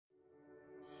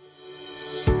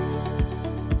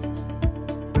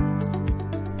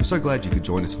so glad you could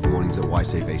join us for Mornings at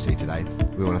YCVC today.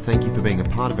 We want to thank you for being a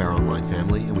part of our online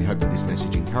family, and we hope that this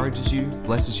message encourages you,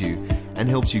 blesses you, and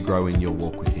helps you grow in your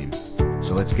walk with Him.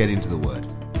 So let's get into the Word.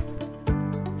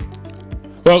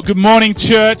 Well, good morning,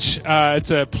 church.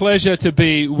 It's a pleasure to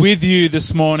be with you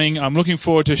this morning. I'm looking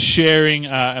forward to sharing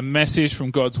a message from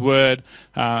God's Word.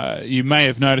 You may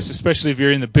have noticed, especially if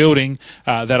you're in the building,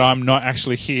 that I'm not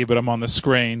actually here, but I'm on the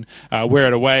screen.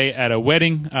 We're away at a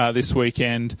wedding this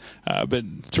weekend, but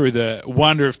through the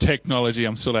wonder of technology,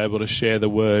 I'm still able to share the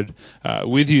Word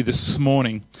with you this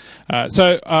morning.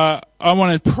 So I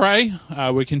want to pray.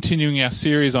 We're continuing our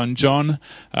series on John,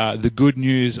 the good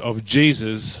news of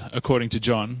Jesus according to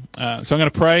John. So I'm going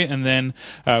to pray, and then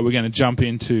we're going to jump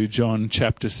into John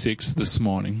chapter 6 this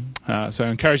morning. So I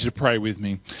encourage you to pray with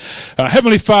me.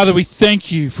 Heavenly Father, we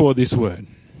thank you for this word.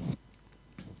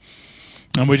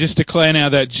 And we just declare now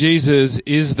that Jesus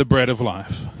is the bread of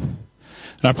life.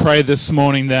 And I pray this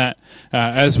morning that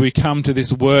as we come to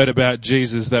this word about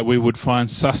Jesus, that we would find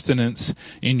sustenance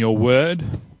in your word,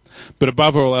 but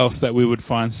above all else, that we would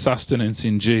find sustenance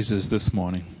in Jesus this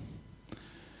morning.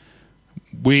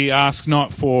 We ask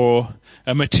not for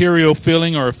a material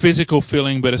filling or a physical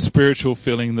filling, but a spiritual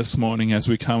filling this morning as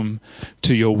we come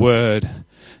to your word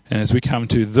and as we come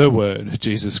to the word,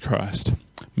 Jesus Christ.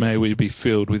 May we be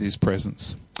filled with his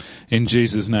presence. In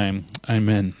Jesus' name,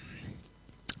 amen.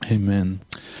 Amen.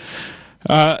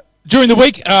 During the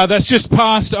week that's just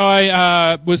passed,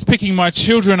 I was picking my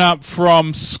children up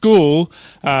from school,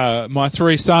 my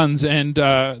three sons, and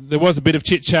there was a bit of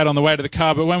chit-chat on the way to the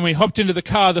car, but when we hopped into the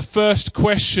car, the first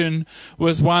question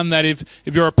was one that if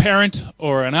you're a parent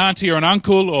or an auntie or an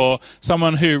uncle or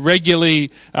someone who regularly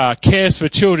cares for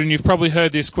children, you've probably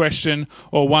heard this question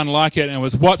or one like it, and it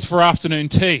was, what's for afternoon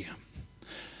tea?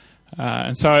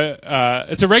 And so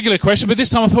it's a regular question, but this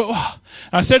time I thought,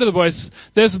 I said to the boys,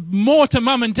 there's more to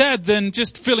mum and dad than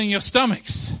just filling your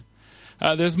stomachs.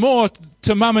 There's more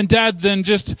to mum and dad than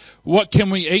just what can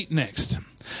we eat next.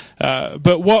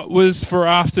 But what was for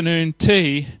afternoon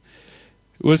tea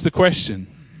was the question.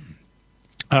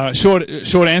 Short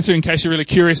answer, in case you're really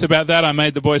curious about that, I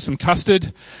made the boys some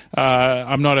custard.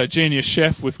 I'm not a genius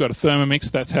chef. We've got a Thermomix.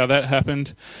 That's how that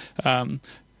happened.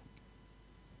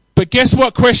 But guess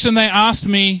what question they asked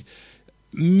me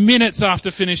minutes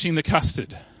after finishing the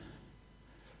custard?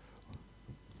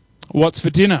 What's for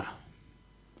dinner?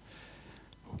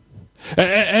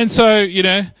 And so,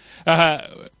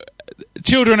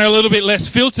 children are a little bit less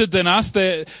filtered than us.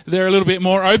 They're a little bit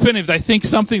more open. If they think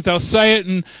something, they'll say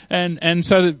it. And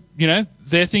so,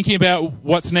 they're thinking about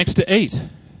what's next to eat.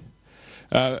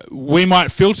 We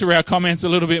might filter our comments a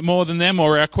little bit more than them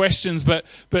or our questions, but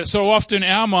so often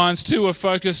our minds too are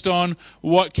focused on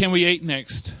what can we eat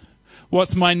next?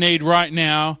 What's my need right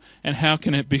now, and how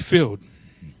can it be filled?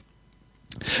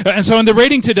 And so in the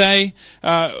reading today,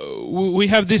 we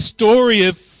have this story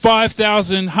of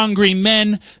 5,000 hungry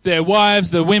men, their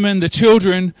wives, the women, the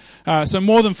children. So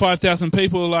more than 5,000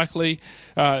 people likely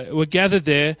were gathered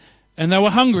there, and they were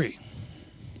hungry.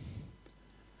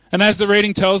 And as the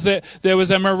reading tells, there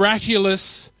was a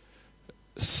miraculous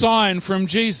sign from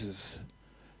Jesus.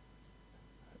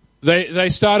 They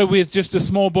started with just a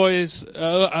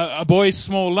boy's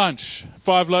small lunch,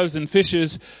 5 loaves and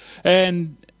fishes,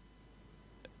 and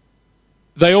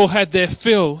they all had their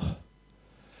fill.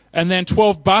 And then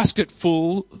 12 baskets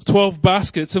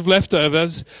of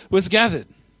leftovers was gathered.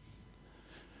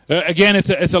 Again,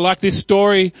 it's like this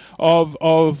story of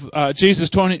Jesus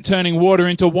turning water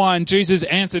into wine. Jesus'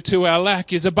 answer to our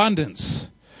lack is abundance.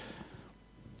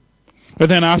 But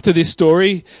then after this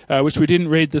story, which we didn't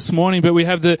read this morning, but we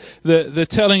have the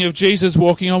telling of Jesus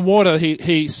walking on water.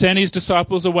 He sent his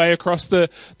disciples away across the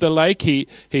lake.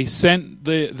 He sent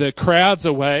the crowds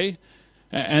away,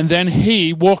 and then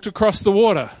he walked across the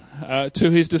water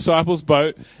to his disciples'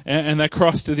 boat, and they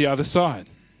crossed to the other side.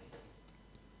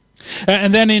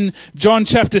 And then in John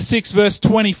chapter 6 verse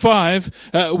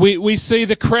 25, we see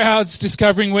the crowds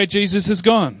discovering where Jesus has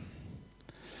gone.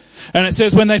 And it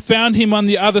says, when they found him on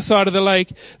the other side of the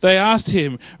lake, they asked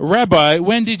him, Rabbi,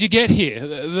 when did you get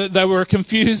here? They were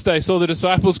confused. They saw the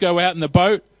disciples go out in the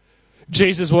boat.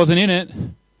 Jesus wasn't in it.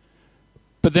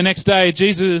 But the next day,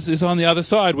 Jesus is on the other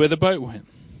side where the boat went.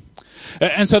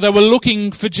 And so they were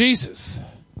looking for Jesus.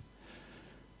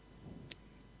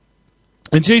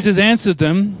 And Jesus answered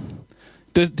them,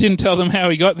 didn't tell them how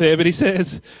he got there, but he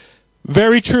says,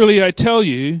 very truly I tell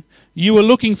you, you were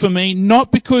looking for me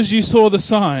not because you saw the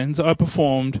signs I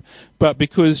performed, but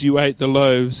because you ate the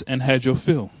loaves and had your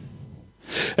fill.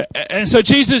 And so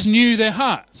Jesus knew their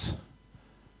hearts.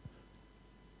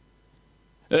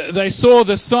 They saw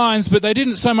the signs, but they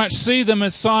didn't so much see them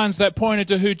as signs that pointed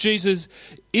to who Jesus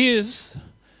is,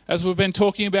 as we've been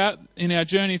talking about in our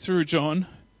journey through John.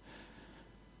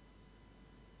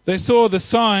 They saw the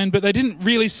sign, but they didn't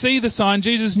really see the sign.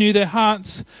 Jesus knew their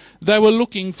hearts. They were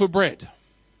looking for bread.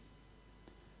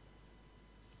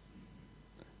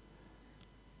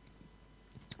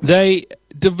 They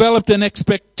developed an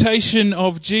expectation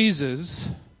of Jesus.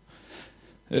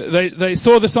 They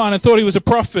saw the sign and thought he was a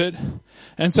prophet,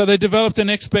 and so they developed an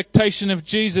expectation of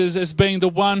Jesus as being the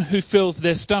one who fills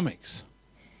their stomachs.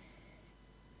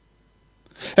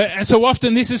 And so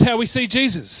often this is how we see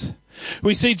Jesus.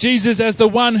 We see Jesus as the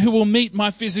one who will meet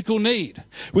my physical need.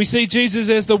 We see Jesus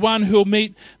as the one who will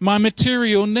meet my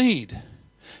material need.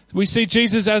 We see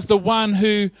Jesus as the one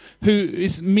who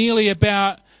is merely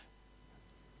about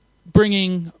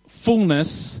bringing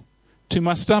fullness to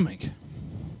my stomach.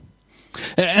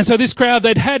 And so this crowd,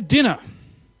 they'd had dinner.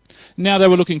 Now they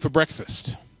were looking for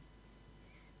breakfast.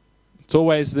 It's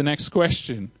always the next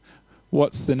question.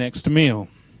 What's the next meal?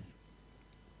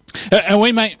 And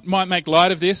we might make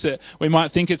light of this. We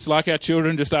might think it's like our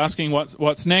children just asking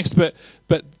what's next. But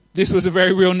this was a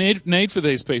very real need for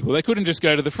these people. They couldn't just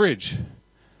go to the fridge.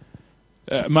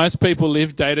 Most people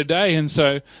live day to day. And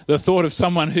so the thought of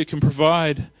someone who can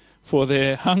provide for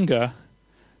their hunger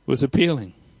was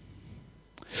appealing.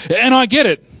 And I get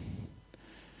it,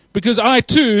 because I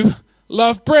too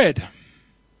love bread.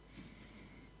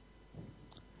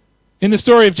 In the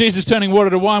story of Jesus turning water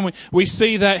to wine, we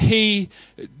see that he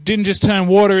didn't just turn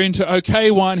water into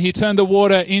okay wine, he turned the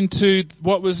water into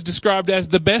what was described as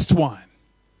the best wine.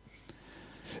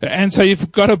 And so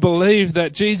you've got to believe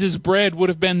that Jesus' bread would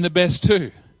have been the best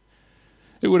too.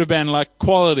 It would have been like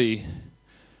quality,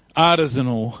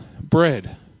 artisanal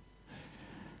bread.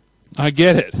 I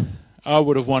get it. I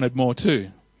would have wanted more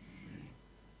too.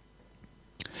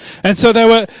 And so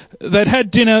they'd had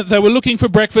dinner, they were looking for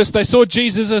breakfast, they saw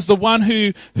Jesus as the one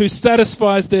who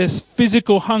satisfies their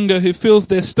physical hunger, who fills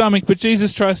their stomach, but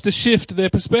Jesus tries to shift their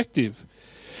perspective.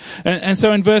 And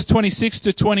so in verse 26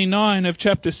 to 29 of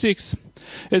chapter 6,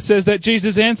 it says that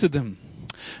Jesus answered them,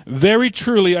 "Very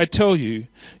truly I tell you,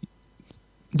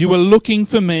 you were looking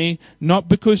for me, not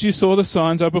because you saw the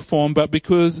signs I performed, but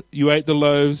because you ate the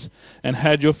loaves and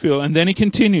had your fill." And then he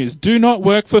continues, "Do not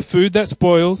work for food that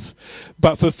spoils,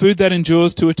 but for food that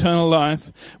endures to eternal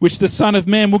life, which the Son of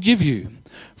Man will give you.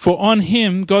 For on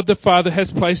him God the Father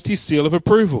has placed his seal of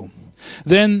approval."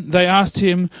 Then they asked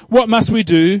him, "What must we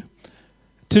do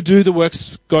to do the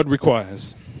works God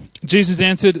requires?" Jesus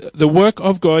answered, "The work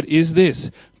of God is this,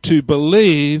 to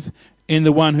believe in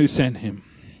the one who sent him."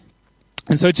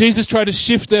 And so Jesus tried to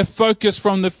shift their focus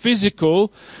from the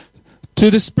physical to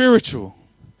the spiritual.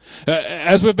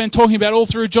 As we've been talking about all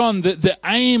through John, the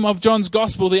aim of John's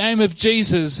gospel, the aim of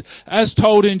Jesus, as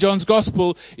told in John's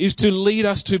gospel, is to lead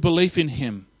us to belief in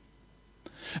him.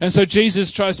 And so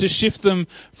Jesus tries to shift them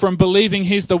from believing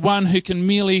he's the one who can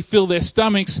merely fill their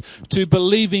stomachs to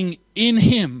believing in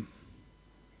him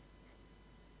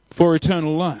for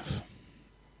eternal life.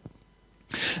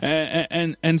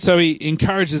 And so he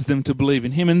encourages them to believe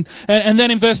in him. And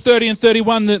then in verse 30 and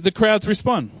 31, the crowds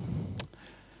respond.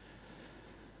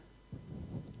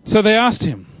 So they asked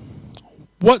him,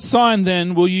 "What sign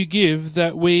then will you give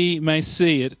that we may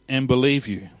see it and believe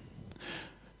you?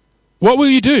 What will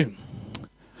you do?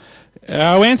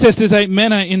 Our ancestors ate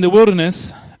manna in the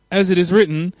wilderness, as it is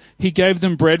written, he gave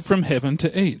them bread from heaven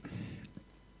to eat."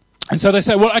 And so they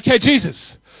say, "Well, okay,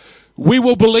 Jesus, we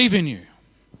will believe in you.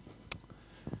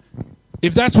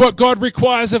 If that's what God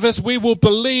requires of us, we will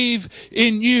believe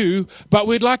in you, but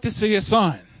we'd like to see a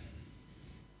sign.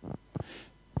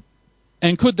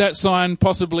 And could that sign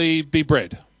possibly be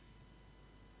bread?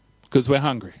 Because we're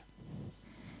hungry."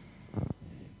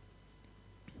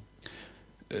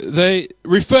 They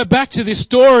refer back to this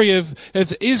story of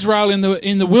Israel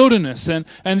in the wilderness, and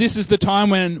this is the time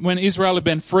when Israel had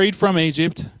been freed from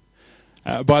Egypt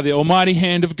by the almighty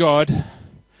hand of God,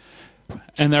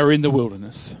 and they were in the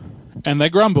wilderness. And they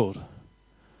grumbled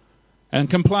and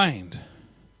complained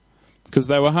because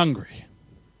they were hungry.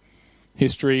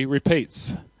 History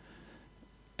repeats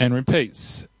and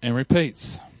repeats and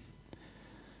repeats.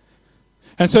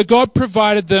 And so God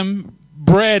provided them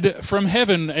bread from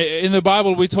heaven. In the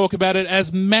Bible, we talk about it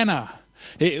as manna.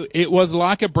 It was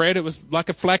like a bread. It was like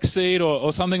a flaxseed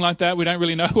or something like that. We don't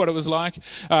really know what it was like,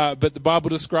 but the Bible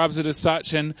describes it as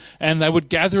such. And they would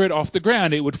gather it off the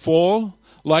ground. It would fall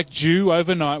like dew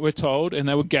overnight, we're told, and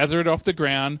they would gather it off the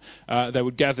ground. They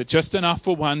would gather just enough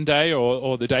for one day,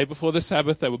 or the day before the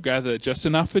Sabbath, they would gather just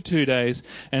enough for 2 days.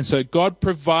 And so God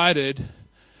provided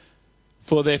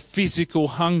for their physical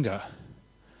hunger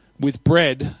with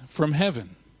bread from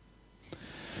heaven.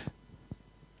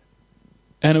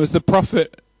 And it was the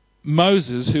prophet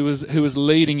Moses who was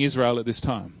leading Israel at this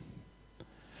time.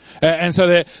 And so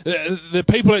the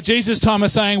people at Jesus' time are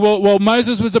saying, well,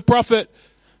 Moses was the prophet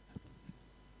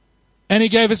and he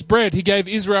gave us bread. He gave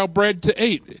Israel bread to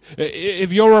eat.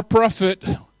 If you're a prophet,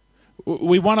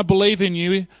 we want to believe in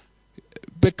you,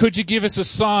 but could you give us a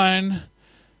sign?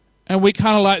 And we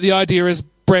kind of like the idea as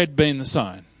bread being the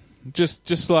sign.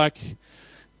 Just like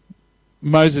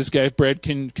Moses gave bread,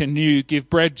 can you give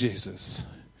bread, Jesus?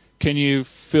 Can you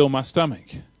fill my stomach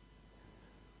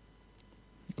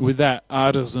with that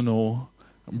artisanal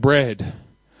bread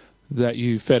that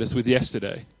you fed us with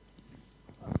yesterday?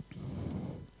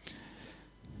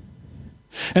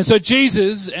 And so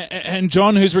Jesus, and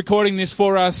John, who's recording this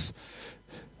for us,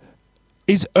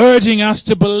 is urging us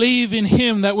to believe in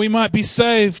him that we might be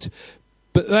saved,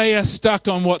 but they are stuck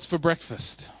on what's for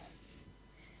breakfast.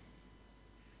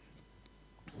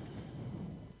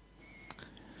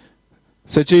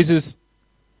 So Jesus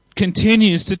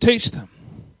continues to teach them.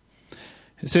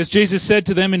 It says, Jesus said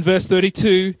to them in verse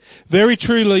 32, "Very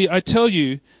truly I tell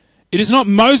you, it is not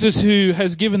Moses who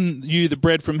has given you the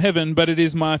bread from heaven, but it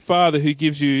is my Father who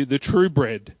gives you the true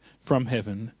bread from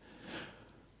heaven.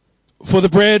 For the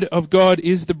bread of God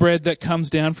is the bread that comes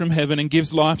down from heaven and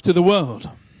gives life to the world."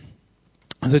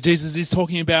 So Jesus is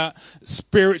talking about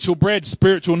spiritual bread,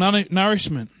 spiritual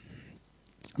nourishment.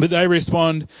 But they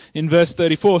respond in verse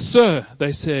 34, "Sir,"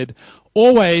 they said,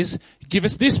 "always give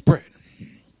us this bread."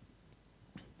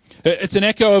 It's an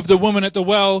echo of the woman at the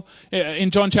well in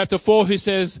John chapter 4 who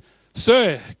says,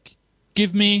 "Sir,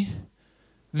 give me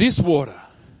this water."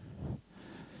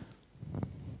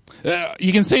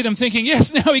 You can see them thinking,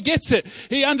 yes, now he gets it.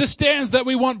 He understands that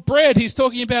we want bread. He's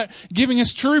talking about giving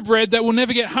us true bread that will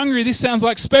never get hungry. This sounds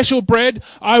like special bread.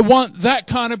 I want that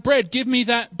kind of bread. Give me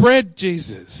that bread,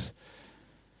 Jesus.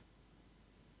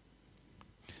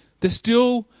 They're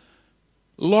still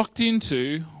locked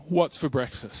into what's for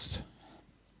breakfast.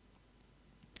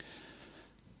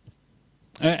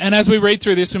 And as we read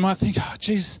through this, we might think, oh,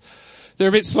 geez, they're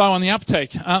a bit slow on the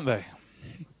uptake, aren't they?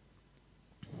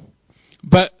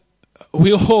 But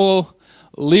we all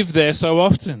live there so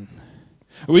often.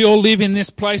 We all live in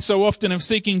this place so often of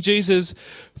seeking Jesus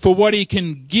for what he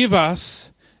can give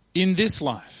us in this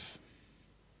life.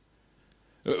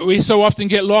 We so often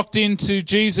get locked into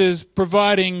Jesus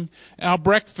providing our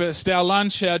breakfast, our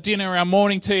lunch, our dinner, our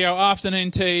morning tea, our afternoon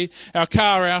tea, our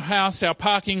car, our house, our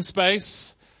parking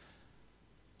space,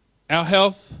 our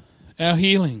health, our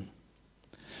healing.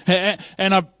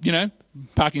 And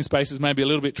parking spaces may be a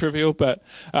little bit trivial, but,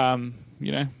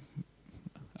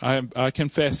 I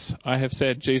confess I have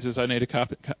said, Jesus, I need a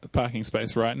parking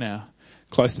space right now.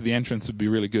 Close to the entrance would be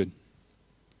really good.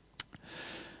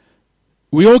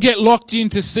 We all get locked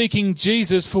into seeking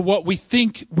Jesus for what we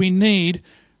think we need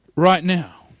right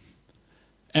now.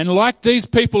 And like these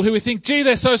people who we think, gee,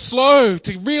 they're so slow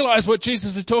to realize what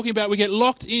Jesus is talking about, we get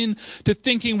locked in to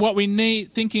thinking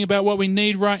about what we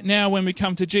need right now when we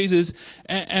come to Jesus,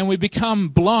 and we become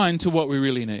blind to what we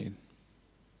really need.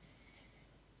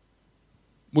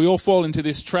 We all fall into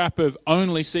this trap of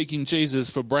only seeking Jesus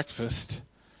for breakfast,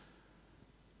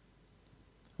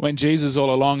 when Jesus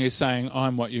all along is saying,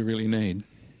 I'm what you really need.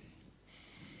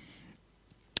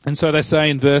 And so they say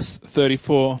in verse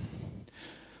 34,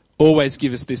 always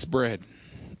give us this bread.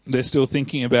 They're still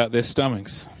thinking about their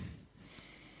stomachs.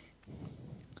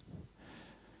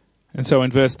 And so in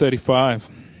verse 35,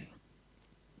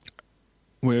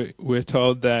 we're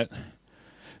told that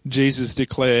Jesus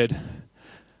declared,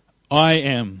 I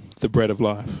am the bread of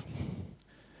life.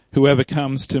 Whoever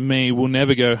comes to me will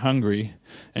never go hungry,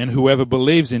 and whoever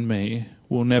believes in me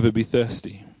will never be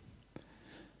thirsty.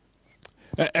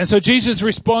 And so Jesus'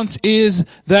 response is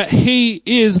that he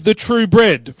is the true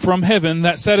bread from heaven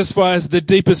that satisfies the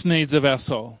deepest needs of our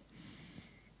soul.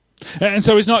 And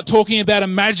so he's not talking about a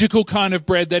magical kind of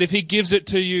bread that if he gives it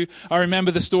to you, I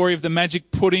remember the story of the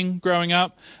magic pudding growing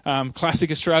up,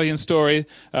 classic Australian story.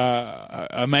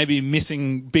 I may be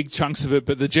missing big chunks of it,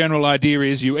 but the general idea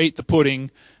is you eat the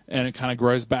pudding and it kind of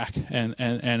grows back and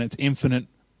it's infinite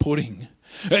pudding.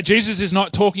 Jesus is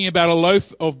not talking about a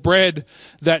loaf of bread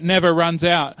that never runs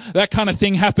out. That kind of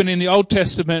thing happened in the Old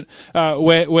Testament,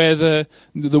 where the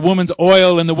woman's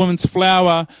oil and the woman's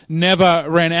flour never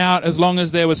ran out as long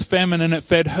as there was famine, and it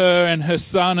fed her and her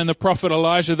son and the prophet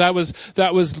Elijah. That was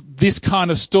this kind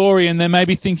of story, and they may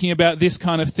be thinking about this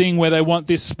kind of thing where they want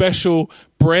this special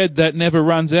bread that never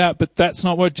runs out, but that's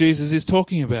not what Jesus is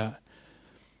talking about.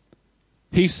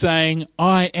 He's saying,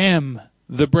 I am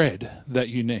the bread that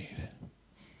you need.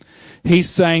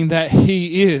 He's saying that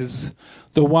he is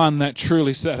the one that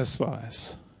truly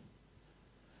satisfies.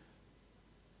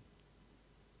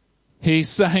 He's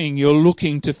saying you're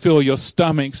looking to fill your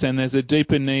stomachs and there's a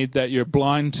deeper need that you're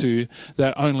blind to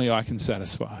that only I can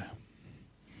satisfy.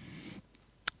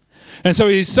 And so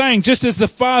he's saying, just as the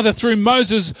Father through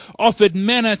Moses offered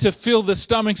manna to fill the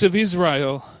stomachs of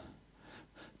Israel,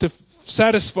 to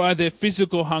satisfy their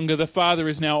physical hunger, the Father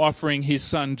is now offering his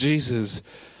Son Jesus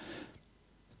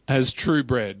as true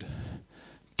bread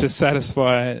to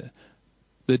satisfy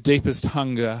the deepest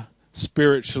hunger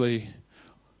spiritually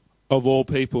of all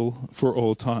people for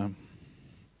all time.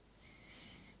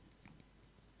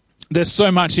 There's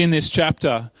so much in this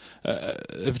chapter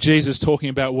of Jesus talking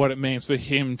about what it means for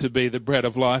him to be the bread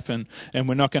of life, and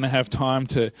we're not going to have time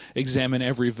to examine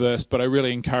every verse, but I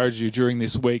really encourage you during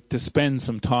this week to spend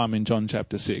some time in John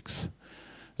chapter 6.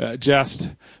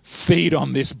 Just feed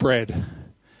on this bread,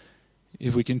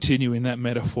 if we continue in that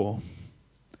metaphor.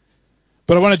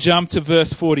 But I want to jump to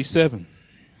verse 47.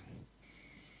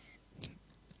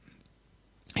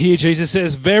 Here Jesus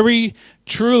says, "Very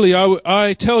truly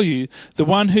I tell you, the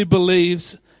one who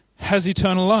believes has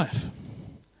eternal life.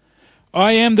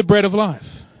 I am the bread of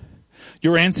life.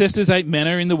 Your ancestors ate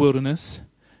manna in the wilderness,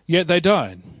 yet they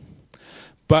died.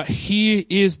 But here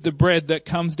is the bread that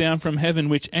comes down from heaven,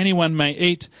 which anyone may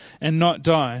eat and not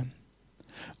die.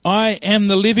 I am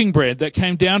the living bread that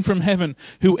came down from heaven.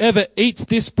 Whoever eats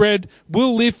this bread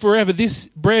will live forever. This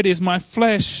bread is my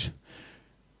flesh,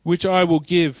 which I will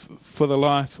give for the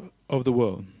life of the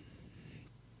world."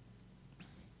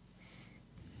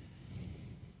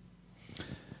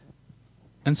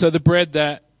 And so the bread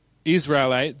that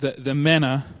Israel ate, the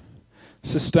manna,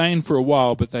 sustained for a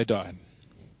while, but they died.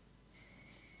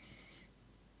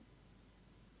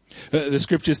 The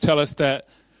scriptures tell us that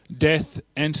death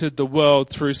entered the world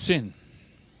through sin.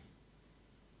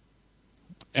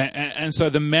 And so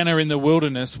the manna in the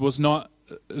wilderness was not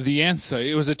the answer.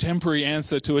 It was a temporary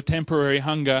answer to a temporary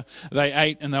hunger. They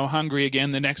ate and they were hungry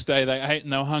again the next day. They ate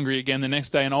and they were hungry again the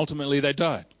next day, and ultimately they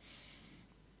died.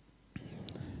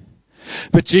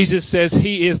 But Jesus says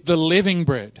he is the living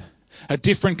bread, a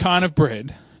different kind of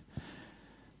bread.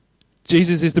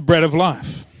 Jesus is the bread of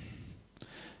life.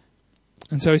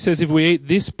 And so he says if we eat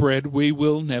this bread, we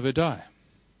will never die.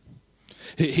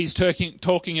 He's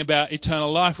talking about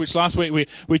eternal life, which last week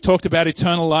we talked about.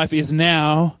 Eternal life is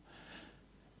now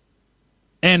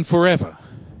and forever.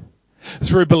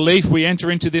 Through belief, we enter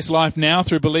into this life now.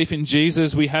 Through belief in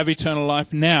Jesus, we have eternal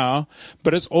life now.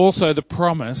 But it's also the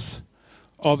promise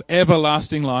of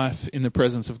everlasting life in the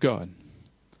presence of God.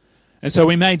 And so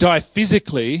we may die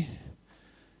physically.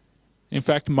 In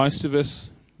fact, most of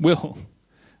us will,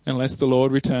 unless the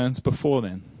Lord returns before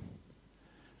then.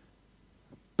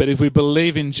 But if we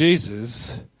believe in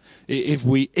Jesus, if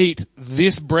we eat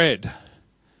this bread,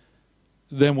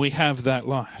 then we have that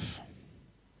life.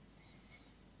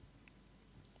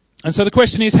 And so the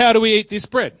question is, how do we eat this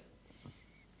bread?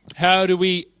 How do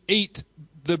we eat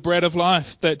the bread of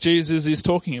life that Jesus is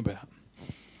talking about?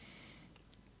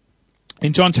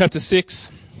 In John chapter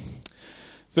 6,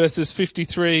 verses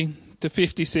 53 to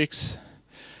 56,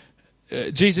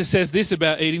 Jesus says this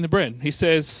about eating the bread. He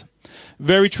says,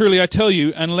 "Very truly I tell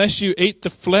you, unless you eat the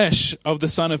flesh of the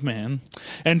Son of Man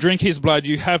and drink his blood,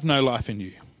 you have no life in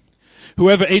you.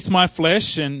 Whoever eats my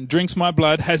flesh and drinks my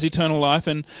blood has eternal life,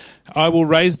 and I will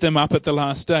raise them up at the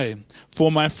last day. For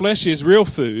my flesh is real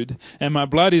food, and my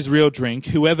blood is real drink.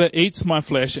 Whoever eats my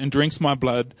flesh and drinks my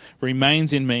blood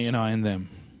remains in me, and I in them."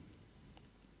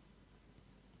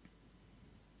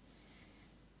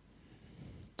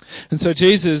 And so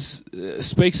Jesus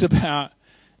speaks about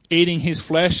eating his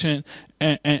flesh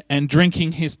and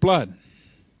drinking his blood.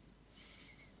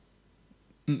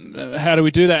 How do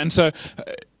we do that? And so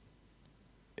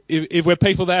if we're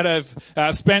people that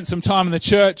have spent some time in the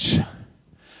church,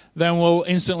 then we'll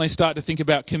instantly start to think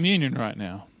about communion right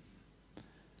now.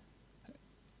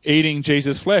 Eating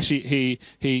Jesus' flesh,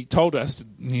 he told us,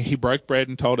 he broke bread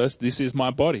and told us, "This is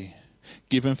my body,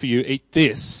 given for you. Eat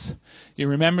this in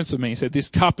remembrance of me." He said, "This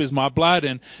cup is my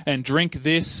blood, and drink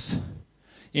this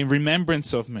in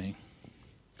remembrance of me."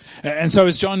 And so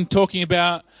is John talking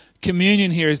about communion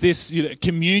here? Is this,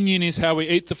 communion is how we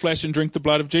eat the flesh and drink the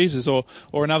blood of Jesus, or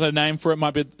another name for it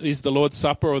might be is the Lord's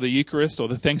Supper or the Eucharist or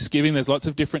the Thanksgiving. There's lots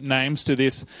of different names to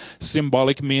this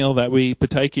symbolic meal that we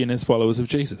partake in as followers of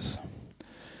Jesus.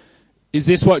 Is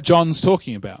this what John's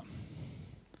talking about?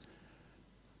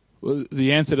 Well,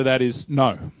 the answer to that is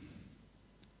no.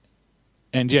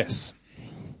 And yes.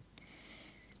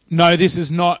 No, this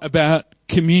is not about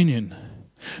communion.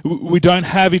 We don't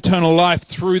have eternal life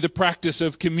through the practice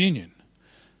of communion.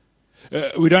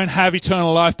 We don't have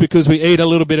eternal life because we eat a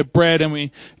little bit of bread and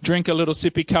we drink a little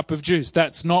sippy cup of juice.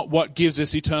 That's not what gives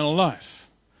us eternal life.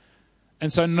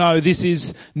 And so no, this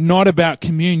is not about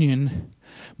communion.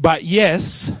 But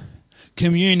yes,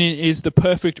 communion is the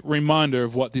perfect reminder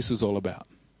of what this is all about.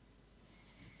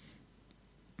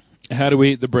 How do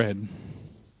we eat the bread?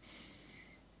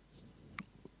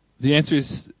 The answer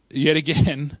is, yet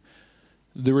again,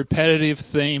 the repetitive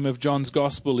theme of John's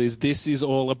Gospel is this is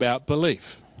all about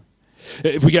belief.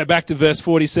 If we go back to verse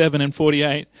 47 and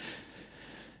 48,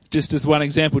 just as one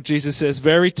example, Jesus says,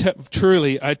 "Very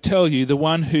truly I tell you, the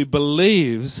one who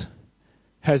believes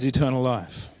has eternal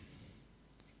life.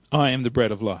 I am the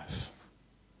bread of life."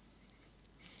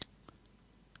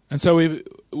 And so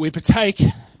we partake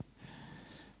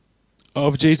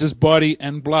of Jesus' body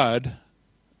and blood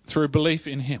through belief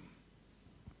in him.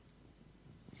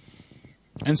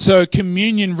 And so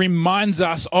communion reminds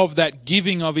us of that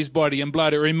giving of his body and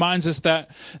blood. It reminds us that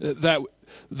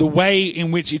the way in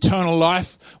which eternal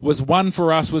life was won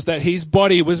for us was that his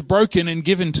body was broken and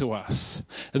given to us.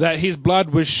 That his blood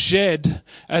was shed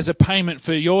as a payment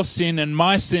for your sin and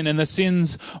my sin and the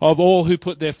sins of all who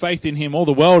put their faith in him. All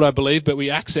the world, I believe, but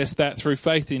we access that through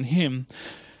faith in him.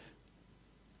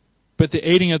 But the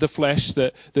eating of the flesh,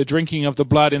 the drinking of the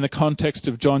blood in the context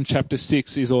of John chapter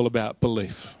 6 is all about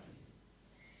belief.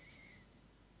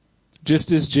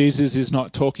 Just as Jesus is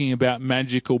not talking about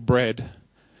magical bread,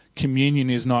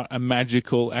 communion is not a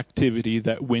magical activity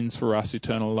that wins for us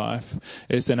eternal life.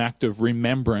 It's an act of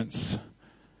remembrance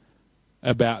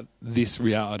about this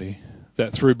reality,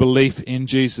 that through belief in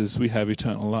Jesus we have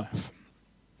eternal life.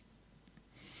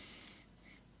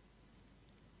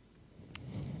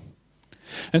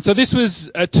 And so this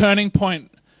was a turning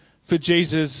point for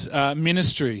Jesus'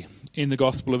 ministry in the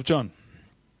Gospel of John.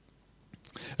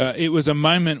 It was a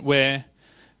moment where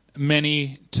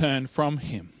many turned from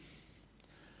him.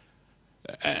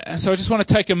 So I just want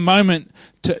to take a moment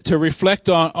to reflect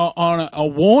on a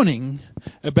warning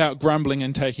about grumbling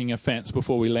and taking offense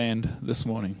before we land this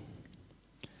morning.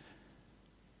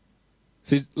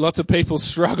 See, lots of people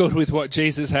struggled with what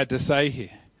Jesus had to say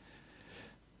here.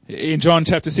 In John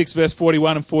chapter 6, verse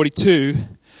 41 and 42,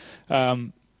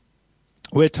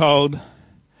 we're told,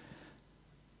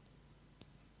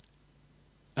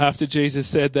 after Jesus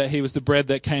said that he was the bread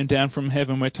that came down from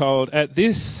heaven, we're told, "At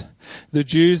this, the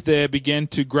Jews there began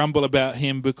to grumble about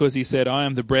him because he said, 'I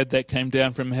am the bread that came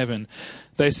down from heaven.'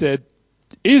 They said,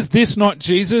 'Is this not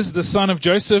Jesus, the son of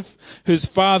Joseph, whose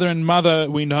father and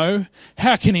mother we know?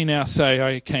 How can he now say,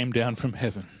 I came down from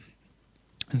heaven?'"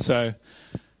 And so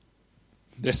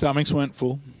their stomachs weren't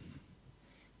full.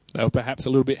 They were perhaps a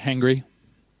little bit hangry.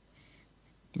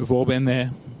 We've all been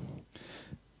there.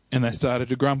 And they started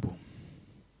to grumble.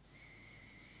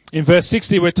 In verse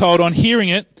 60, we're told, on hearing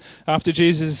it, after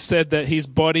Jesus said that his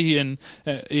body and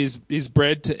is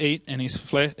bread to eat and his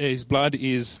blood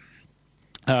is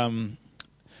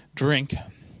drink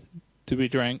to be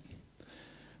drank,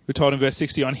 we're told in verse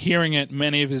 60, on hearing it,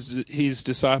 many of his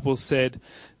disciples said,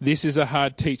 "This is a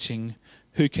hard teaching.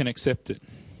 Who can accept it?"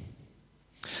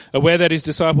 Aware that his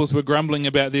disciples were grumbling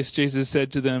about this, Jesus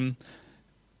said to them,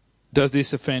 "Does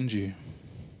this offend you?"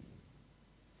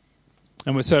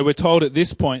 And so we're told at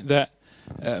this point that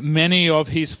many of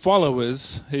his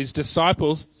followers, his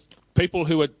disciples, people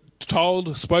who were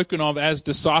spoken of as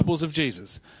disciples of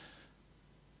Jesus,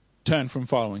 turned from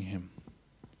following him.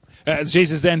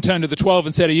 Jesus then turned to the 12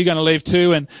 and said, "Are you going to leave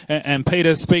too?" And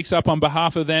Peter speaks up on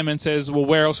behalf of them and says, "Well,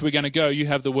 where else are we going to go? You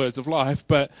have the words of life."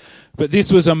 But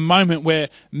this was a moment where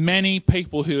many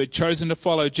people who had chosen to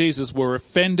follow Jesus were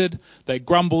offended. They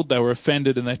grumbled, they were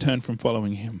offended, and they turned from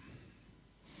following him.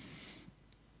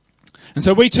 And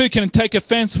so we too can take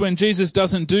offense when Jesus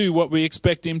doesn't do what we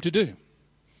expect him to do.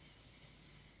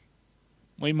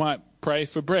 We might pray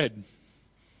for bread,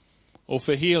 or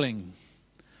for healing,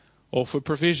 or for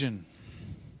provision,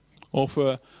 or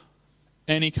for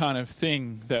any kind of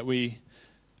thing that we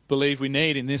believe we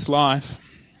need in this life,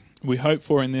 we hope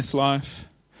for in this life.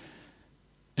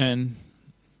 And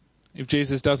if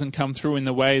Jesus doesn't come through in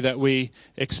the way that we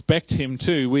expect him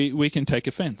to, we can take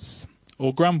offense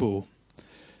or grumble.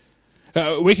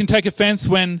 We can take offense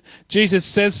when Jesus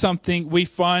says something we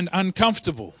find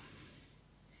uncomfortable.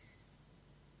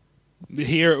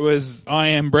 Here it was, "I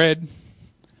am bread."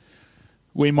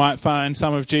 We might find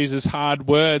some of Jesus' hard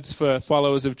words for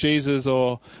followers of Jesus,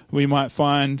 or we might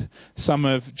find some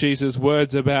of Jesus'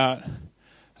 words about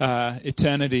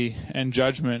eternity and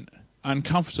judgment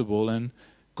uncomfortable and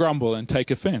grumble and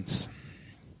take offense.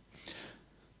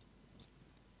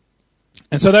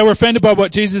 And so they were offended by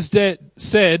what Jesus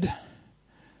said,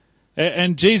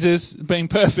 and Jesus, being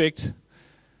perfect,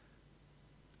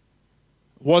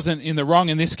 wasn't in the wrong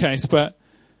in this case, but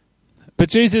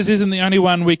Jesus isn't the only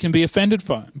one we can be offended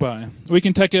by. We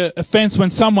can take offense when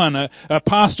someone, a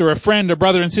pastor, a friend, a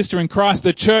brother and sister in Christ,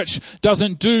 the church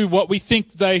doesn't do what we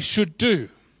think they should do.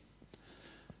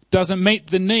 Doesn't meet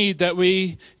the need that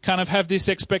we kind of have this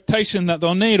expectation that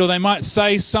they'll need, or they might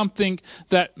say something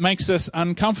that makes us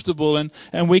uncomfortable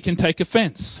and we can take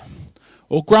offense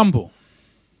or grumble.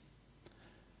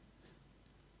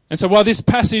 And so while this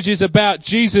passage is about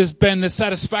Jesus being the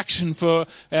satisfaction for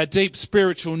our deep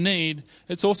spiritual need,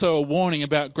 it's also a warning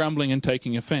about grumbling and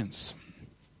taking offense.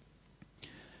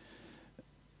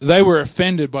 They were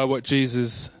offended by what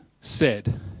Jesus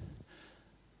said.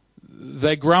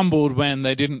 They grumbled when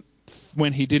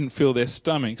he didn't fill their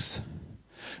stomachs.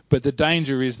 But the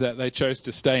danger is that they chose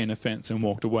to stay in offense and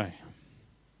walked away.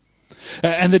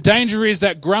 And the danger is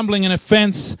that grumbling and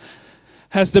offense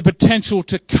has the potential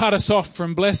to cut us off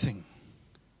from blessing.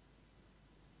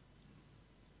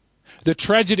 The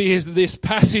tragedy is this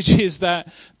passage is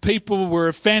that people were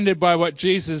offended by what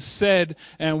Jesus said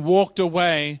and walked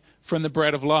away from the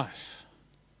bread of life.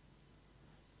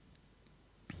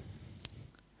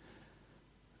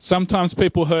 Sometimes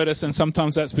people hurt us, and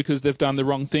sometimes that's because they've done the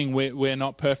wrong thing. We're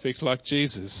not perfect like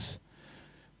Jesus.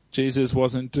 Jesus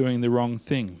wasn't doing the wrong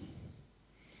thing.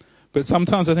 But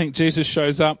sometimes I think Jesus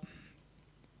shows up,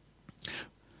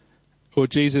 or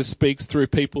Jesus speaks through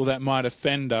people that might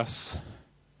offend us.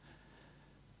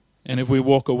 And if we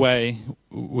walk away,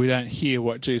 we don't hear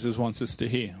what Jesus wants us to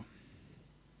hear.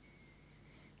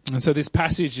 And so this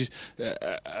passage,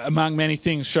 among many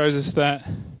things, shows us that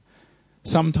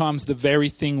sometimes the very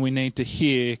thing we need to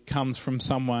hear comes from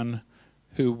someone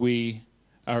who we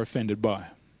are offended by.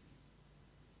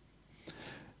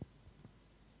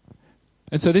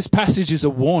 And so this passage is a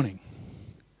warning.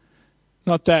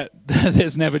 Not that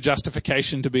there's never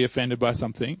justification to be offended by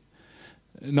something.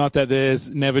 Not that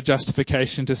there's never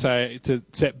justification to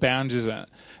set boundaries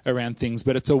around things,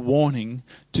 but it's a warning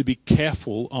to be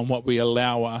careful on what we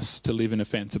allow us to live in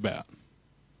offense about.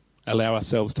 Allow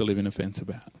ourselves to live in offense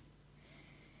about.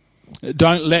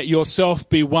 Don't let yourself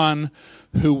be one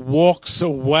who walks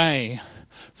away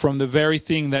from the very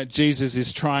thing that Jesus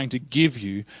is trying to give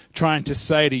you, trying to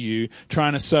say to you,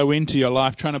 trying to sow into your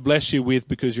life, trying to bless you with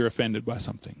because you're offended by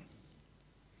something.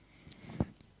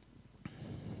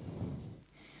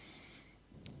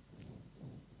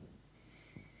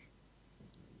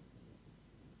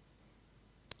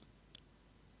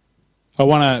 I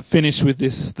want to finish with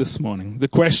this morning. The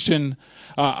question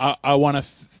I want to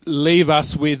leave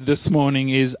us with this morning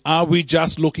is, are we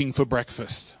just looking for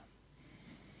breakfast?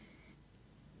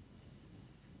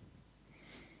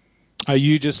 Are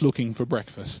you just looking for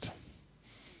breakfast?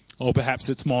 Or perhaps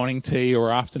it's morning tea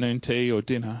or afternoon tea or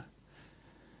dinner.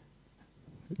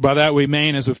 By that we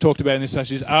mean, as we've talked about in this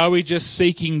passage, are we just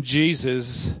seeking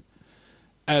Jesus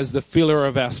as the filler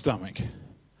of our stomach?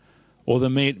 Or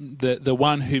the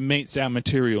one who meets our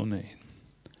material need?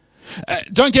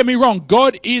 Don't get me wrong,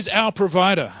 God is our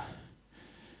provider.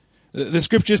 The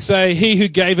scriptures say, he who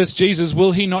gave us Jesus,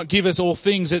 will he not give us all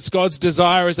things? It's God's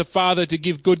desire as a father to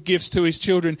give good gifts to his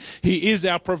children. He is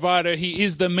our provider. He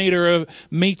is the meter.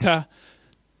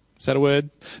 Is that a word?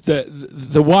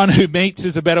 The one who meets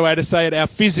is a better way to say it. Our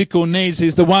physical needs.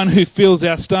 He's the one who fills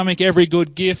our stomach. Every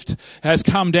good gift has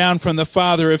come down from the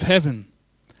Father of heaven.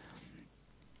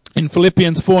 In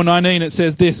Philippians 4:19 it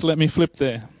says this. Let me flip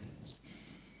there.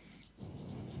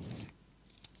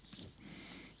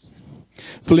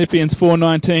 Philippians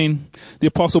 4:19, the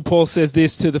Apostle Paul says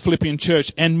this to the Philippian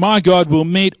church, and my God will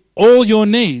meet all your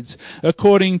needs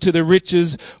according to the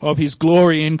riches of his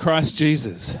glory in Christ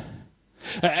Jesus.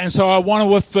 And so I want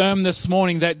to affirm this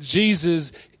morning that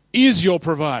Jesus is your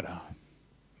provider.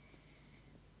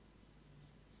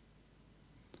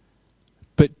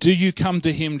 But do you come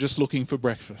to him just looking for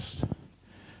breakfast?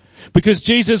 Because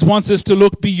Jesus wants us to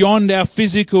look beyond our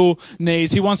physical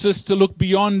needs. He wants us to look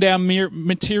beyond our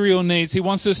material needs. He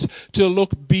wants us to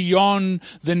look beyond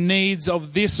the needs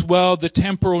of this world, the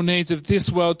temporal needs of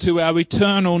this world, to our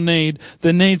eternal need,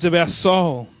 the needs of our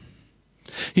soul.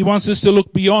 He wants us to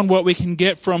look beyond what we can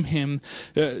get from him,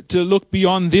 to look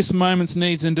beyond this moment's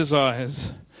needs and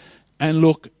desires, and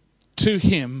look to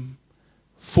him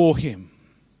for him.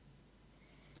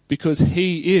 Because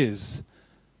he is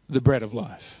the bread of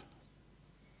life.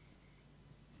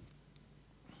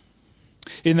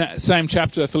 In that same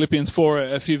chapter, Philippians 4,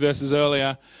 a few verses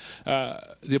earlier,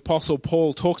 the Apostle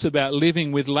Paul talks about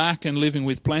living with lack and living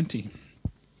with plenty.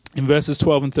 In verses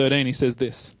 12 and 13, he says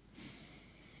this.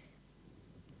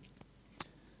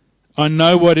 I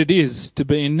know what it is to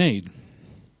be in need,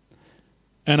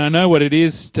 and I know what it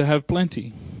is to have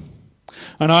plenty.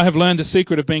 And I have learned the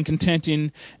secret of being content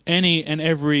in any and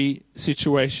every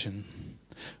situation,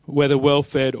 whether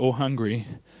well-fed or hungry,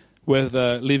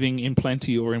 whether living in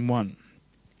plenty or in want.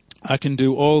 I can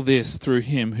do all this through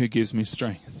him who gives me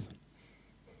strength.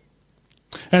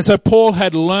 And so Paul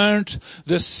had learnt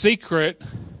the secret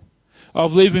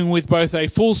of living with both a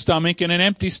full stomach and an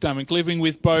empty stomach, living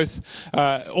with both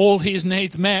all his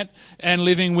needs met and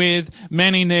living with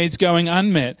many needs going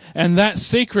unmet. And that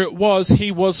secret was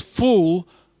he was full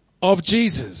of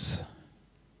Jesus.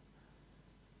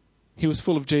 He was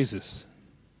full of Jesus.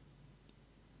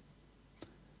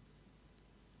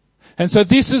 And so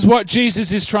this is what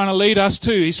Jesus is trying to lead us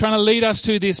to. He's trying to lead us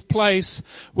to this place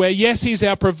where, yes, he's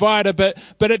our provider, but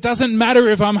it doesn't matter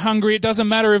if I'm hungry. It doesn't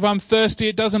matter if I'm thirsty.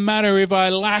 It doesn't matter if I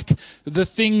lack the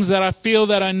things that I feel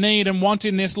that I need and want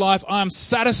in this life. I'm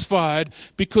satisfied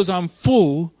because I'm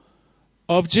full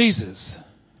of Jesus.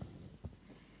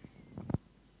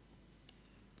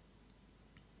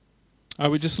 Are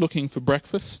we just looking for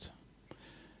breakfast?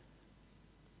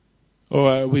 Or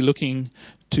are we looking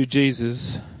to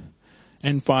Jesus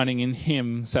and finding in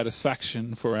him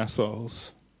satisfaction for our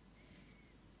souls?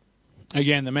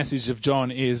 Again, the message of John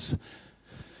is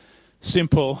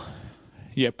simple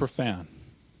yet profound.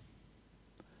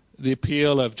 The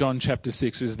appeal of John chapter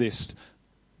 6 is this: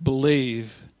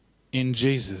 believe in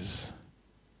Jesus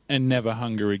and never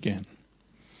hunger again.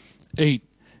 Eat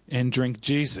and drink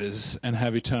Jesus and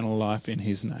have eternal life in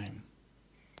his name.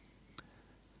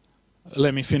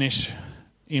 Let me finish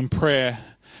in prayer,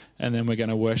 and then we're going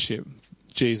to worship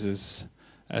Jesus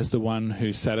as the one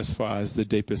who satisfies the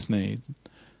deepest needs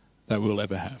that we'll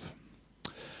ever have.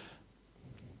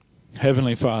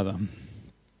 Heavenly Father,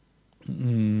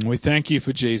 we thank you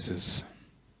for Jesus.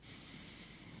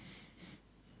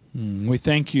 We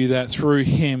thank you that through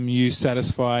him you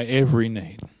satisfy every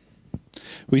need.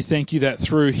 We thank you that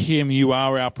through him you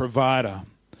are our provider.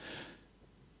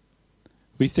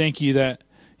 We thank you that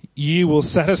you will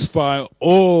satisfy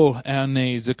all our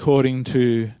needs according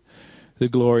to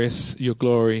your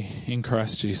glory in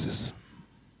Christ Jesus.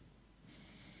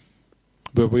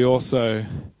 But we also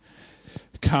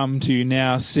come to you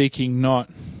now seeking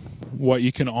not what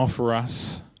you can offer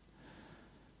us,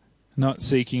 not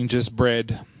seeking just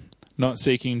bread, not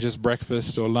seeking just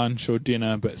breakfast or lunch or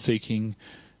dinner, but seeking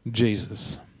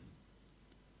Jesus.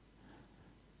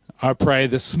 I pray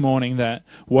this morning that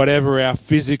whatever our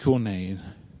physical need,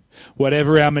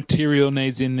 whatever our material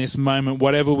needs in this moment,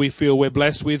 whatever we feel we're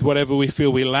blessed with, whatever we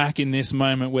feel we lack in this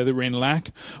moment, whether we're in lack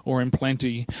or in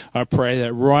plenty, I pray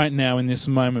that right now in this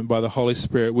moment by the Holy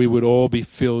Spirit we would all be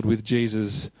filled with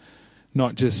Jesus,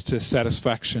 not just to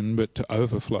satisfaction but to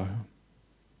overflow.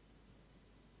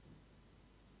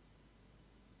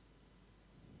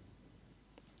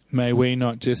 May we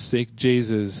not just seek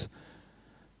Jesus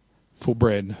for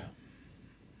bread,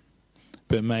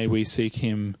 but may we seek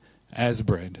him as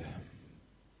bread,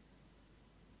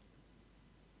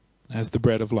 as the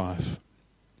bread of life.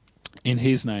 In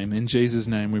his name, in Jesus'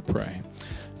 name we pray.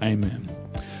 Amen.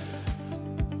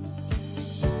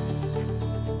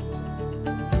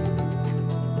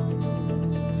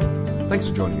 Thanks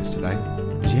for joining us today.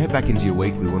 As you head back into your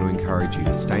week, we want to encourage you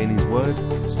to stay in his word,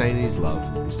 stay in his love,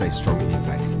 and stay strong in your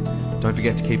faith. Don't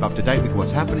forget to keep up to date with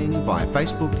what's happening via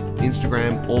Facebook,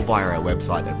 Instagram, or via our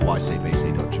website at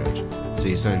ycbc.church.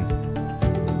 See you soon.